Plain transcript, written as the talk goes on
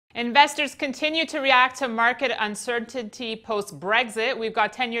Investors continue to react to market uncertainty post-Brexit. We've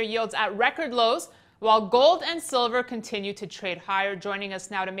got 10-year yields at record lows, while gold and silver continue to trade higher. Joining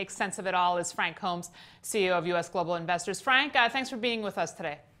us now to make sense of it all is Frank Holmes, CEO of U.S. Global Investors. Frank, thanks for being with us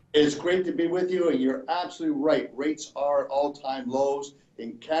today. It's great to be with you, and you're absolutely right. Rates are all-time lows.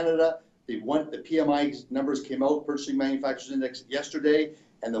 In Canada, the PMI numbers came out, Purchasing Manufacturers Index, yesterday,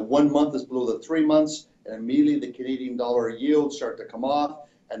 and the 1 month is below the 3 months, and immediately the Canadian dollar yields start to come off,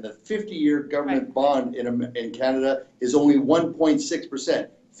 and the 50-year government bond in Canada is only 1.6%,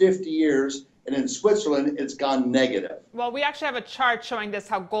 50 years, and in Switzerland, it's gone negative. Well, we actually have a chart showing this,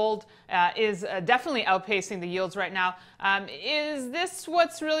 how gold is definitely outpacing the yields right now. Is this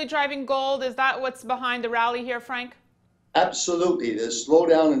what's really driving gold? Is that what's behind the rally here, Frank? Absolutely. The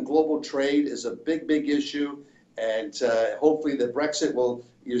slowdown in global trade is a big, big issue, and hopefully the Brexit will,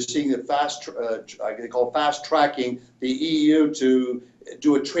 you're seeing the they call fast tracking the EU to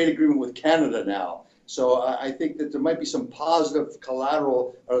do a trade agreement with Canada now. So I think that there might be some positive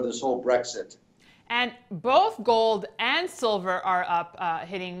collateral out of this whole Brexit. And both gold and silver are up,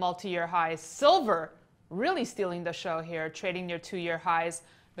 hitting multi-year highs. Silver really stealing the show here, trading near 2-year highs.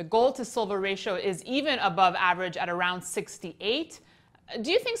 The gold to silver ratio is even above average at around 68.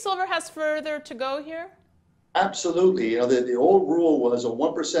 Do you think silver has further to go here? Absolutely. You know, the old rule was a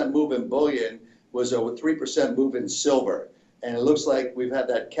 1% move in bullion was a 3% move in silver. And it looks like we've had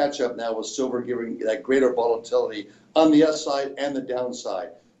that catch up now with silver giving that greater volatility on the upside and the downside.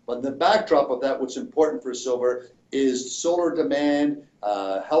 But in the backdrop of that, what's important for silver is solar demand,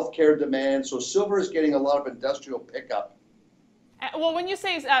 healthcare demand. So silver is getting a lot of industrial pickup. Well, when you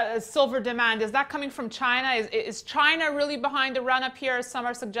say silver demand, is that coming from China? Is China really behind the run up here, as some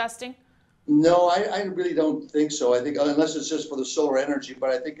are suggesting? No, I really don't think so. I think unless it's just for the solar energy,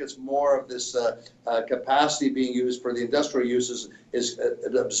 but I think it's more of this capacity being used for the industrial uses is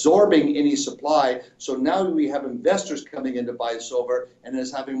absorbing any supply. So now we have investors coming in to buy silver, and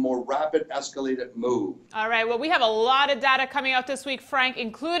it's having more rapid escalated move. All right. Well, we have a lot of data coming out this week, Frank,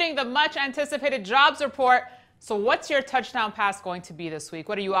 including the much anticipated jobs report. So what's your touchdown pass going to be this week?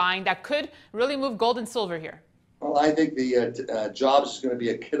 What are you eyeing that could really move gold and silver here? Well, I think the jobs is going to be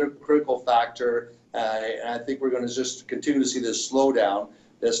a critical factor, and I think we're going to just continue to see this slowdown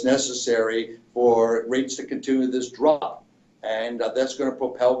that's necessary for rates to continue this drop, and that's going to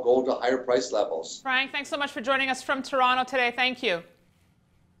propel gold to higher price levels. Frank, thanks so much for joining us from Toronto today. Thank you.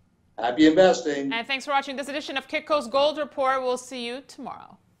 Happy investing. And thanks for watching this edition of Kitco's Gold Report. We'll see you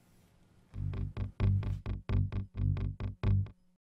tomorrow.